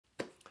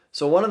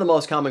So one of the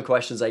most common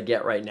questions I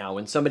get right now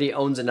when somebody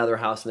owns another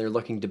house and they're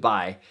looking to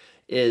buy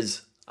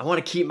is, I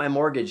want to keep my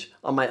mortgage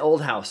on my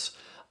old house.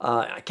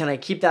 Can I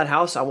keep that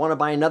house? I want to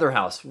buy another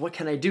house. What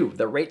can I do?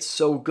 The rate's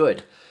so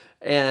good.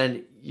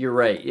 And you're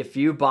right. If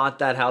you bought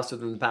that house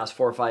within the past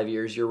 4 or 5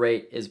 years, your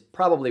rate is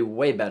probably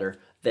way better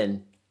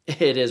than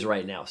it is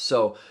right now.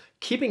 So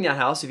keeping that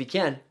house, if you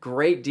can,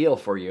 great deal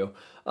for you.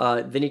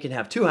 Then you can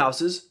have 2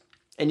 houses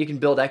and you can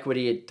build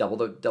equity at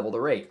double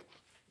the rate.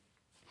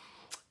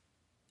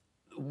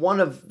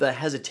 One of the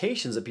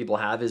hesitations that people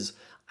have is,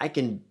 I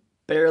can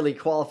barely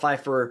qualify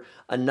for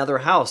another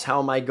house. How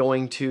am I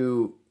going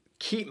to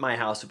keep my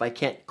house if I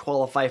can't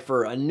qualify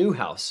for a new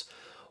house?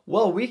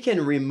 Well, we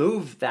can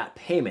remove that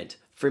payment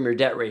from your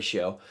debt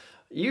ratio.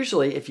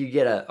 Usually, if you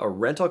get a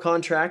rental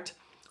contract,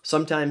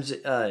 sometimes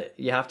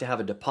you have to have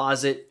a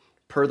deposit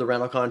per the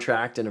rental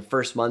contract, and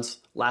a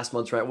last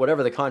month's rent,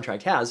 whatever the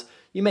contract has,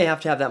 you may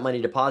have to have that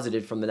money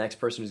deposited from the next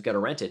person who's going to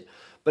rent it.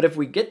 But if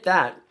we get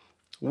that,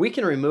 we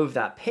can remove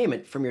that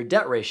payment from your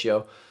debt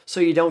ratio so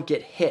you don't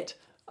get hit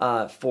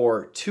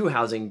for 2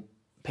 housing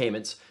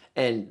payments,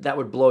 and that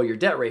would blow your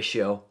debt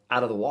ratio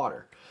out of the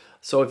water.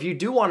 So if you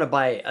do want to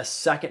buy a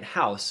second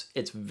house,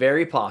 it's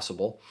very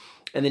possible.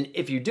 And then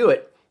if you do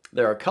it,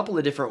 there are a couple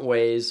of different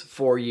ways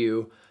for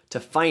you to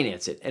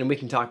finance it, and we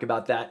can talk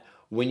about that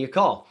when you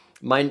call.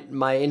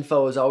 My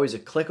info is always a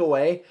click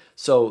away,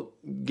 so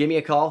give me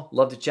a call.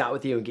 Love to chat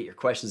with you and get your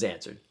questions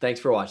answered. Thanks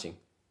for watching.